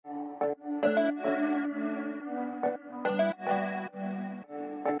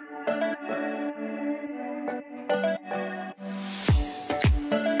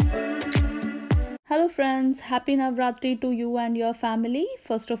friends, happy Navaratri to you and your family.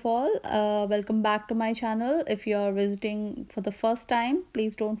 First of all, welcome back to my channel. If you are visiting for the first time,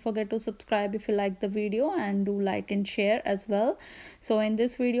 please don't forget to subscribe if you like the video and do like and share as well. So in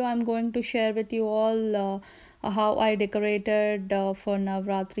this video, I'm going to share with you all how I decorated for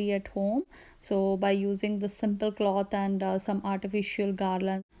Navaratri at home. So by using the simple cloth and some artificial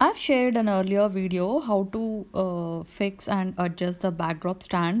garland. I've shared an earlier video how to fix and adjust the backdrop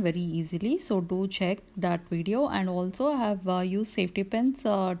stand very easily, so do check that video. And also I have used safety pins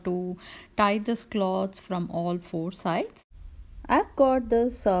to tie this cloths from all four sides. I've got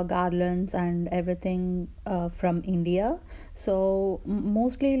this garlands and everything from India. So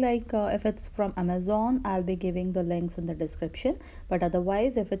mostly like if it's from Amazon, I'll be giving the links in the description. But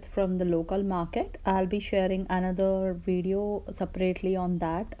otherwise, if it's from the local market, I'll be sharing another video separately on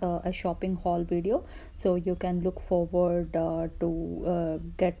that, a shopping haul video. So you can look forward to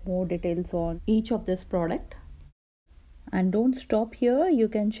get more details on each of this product. And don't stop here, you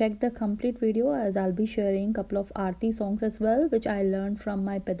can check the complete video as I'll be sharing a couple of Aarthi songs as well, which I learned from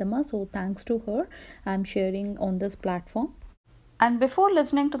my Pedama. So thanks to her, I'm sharing on this platform. And before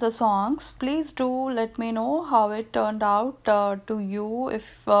listening to the songs, please do let me know how it turned out to you, if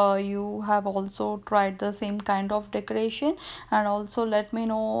you have also tried the same kind of decoration, and also let me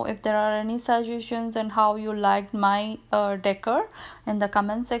know if there are any suggestions and how you liked my decor in the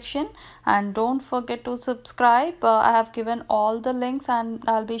comment section. And don't forget to subscribe. I have given all the links and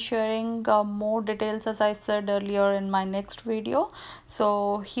I'll be sharing more details as I said earlier in my next video.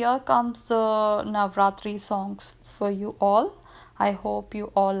 So here comes the Navaratri songs for you all. I hope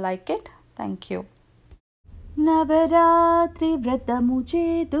you all like it. Thank you. Navaratri vratamu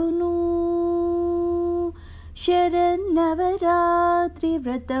chedunu Sharan Navaratri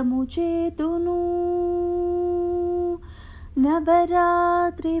vratamu chedunu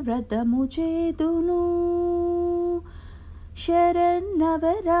Navaratri vratamu chedunu Sharan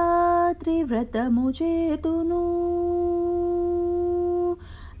Navaratri vratamu chedunu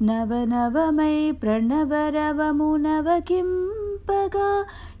Navanavamai pranavaravamo navakimpaga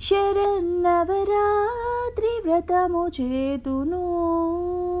Sharannavaratri vratamu chetuno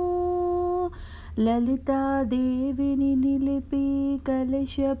Lalita devini nilipi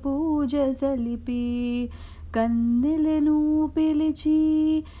kalasha puja salipi Kannilenu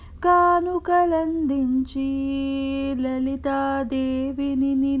pilichi kanukalandinchi Lalita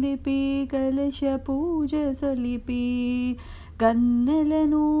devini nilipi kalasha puja salipi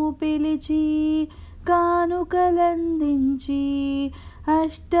కన్నెలను పిలిచి కానుకలందించి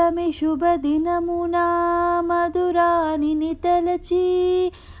అష్టమి శుభదినమున మధురానిని తలచి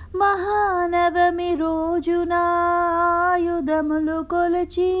మహానవమి రోజున ఆయుధములు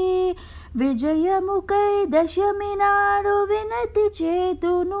కొలచి విజయముకై దశమి నాడు వినతి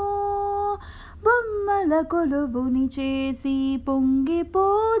చేతును బొమ్మల కొలువుని చేసి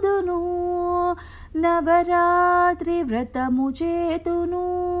పొంగిపోదును నవరాత్రి వ్రతము చేతును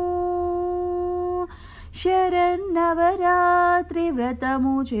శరన్నవరాత్రి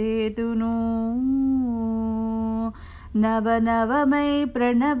వ్రతము చేతును నవనవమై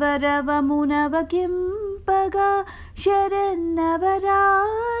ప్రణవరవము నవకింపగా శరన్నవరాత్రి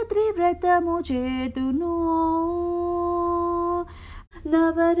వ్రతము చేతును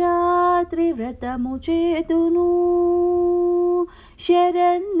నవరాత్రి వ్రతము చేతును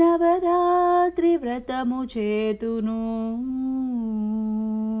శరన్నవరాత్రి వ్రతము చేతును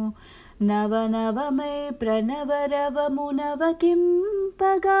నవనవమై ప్రణవరవము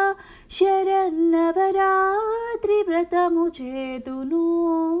నవకింపగా శరన్నవరాత్రి వ్రతము చేతును.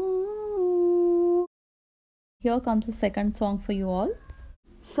 Here comes the second song for you all.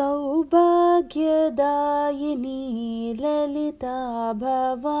 సౌభాగ్యదాయిని Lalitha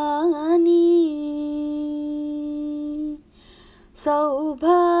Bhavani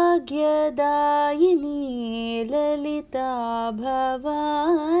సౌభాగ్యదాయిని Lalitha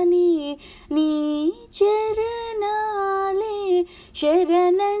Bhavani నీ చరణాలే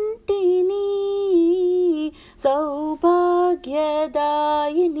శరణంటిని సౌభాగ్యదాయిని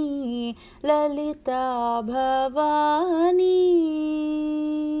లలితా భవానీ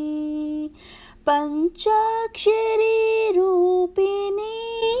పంచాక్షరీ రూపిణి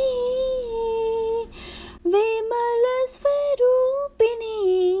విమల స్వరూపిణి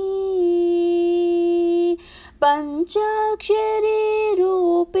పంచాక్షరీ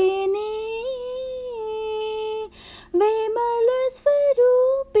రూపిణి విమల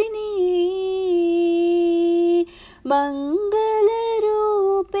స్వరూపిణి మంగళ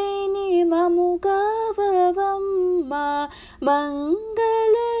రూపిణి మముగావమ్మ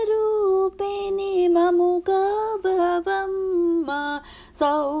మంగళ రూపిణి మముగావమ్మ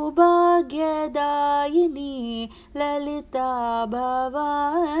సౌభాగ్యదాయిని ललिता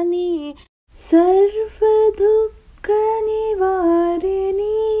भवानी सर्वदुःखनिवारिणी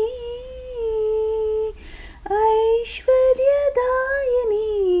ऐश्वर्यदायिनी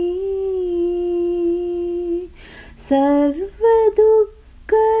सर्वदुःखनिवारिणी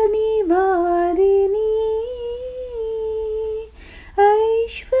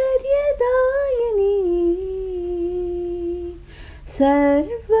ऐश्वर्यदायिनी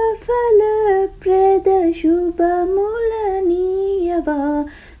सर्वफलप्रदशुभमुलनीयवा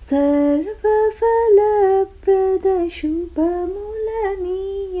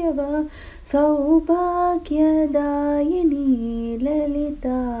सर्वफलप्रदशुभमुलनीयवा सौभाग्यदायिनी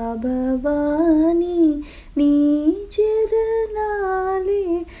ललिता भवानी नी चरणाले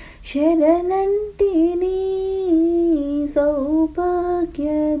शरणंटिनी सौभाग्यदायिनी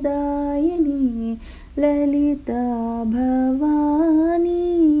Lalita Bhavani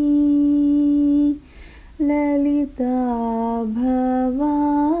Lalita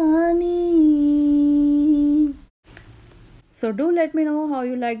Bhavani. So do let me know how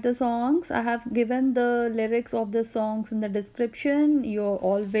you like the songs. I have given the lyrics of the songs in the description. You're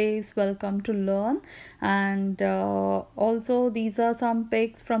always welcome to learn. And also these are some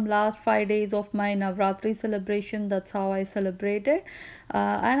pics from last 5 days of my Navartri celebration. That's how I celebrated.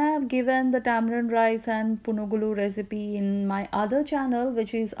 And I have given the tamarind rice and punugulu recipe in my other channel,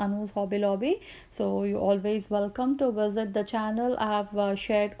 which is Anu's Hobby Lobby. So you're always welcome to visit the channel. I have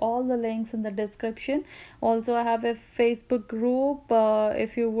shared all the links in the description. Also I have a Facebook group.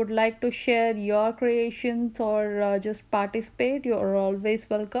 If you would like to share your creations or just participate, you're always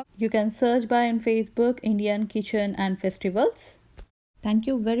welcome. You can search by in Facebook Indian Kitchen and Festivals. Thank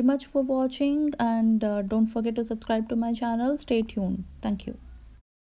you very much for watching, and don't forget to subscribe to my channel. Stay tuned. Thank you.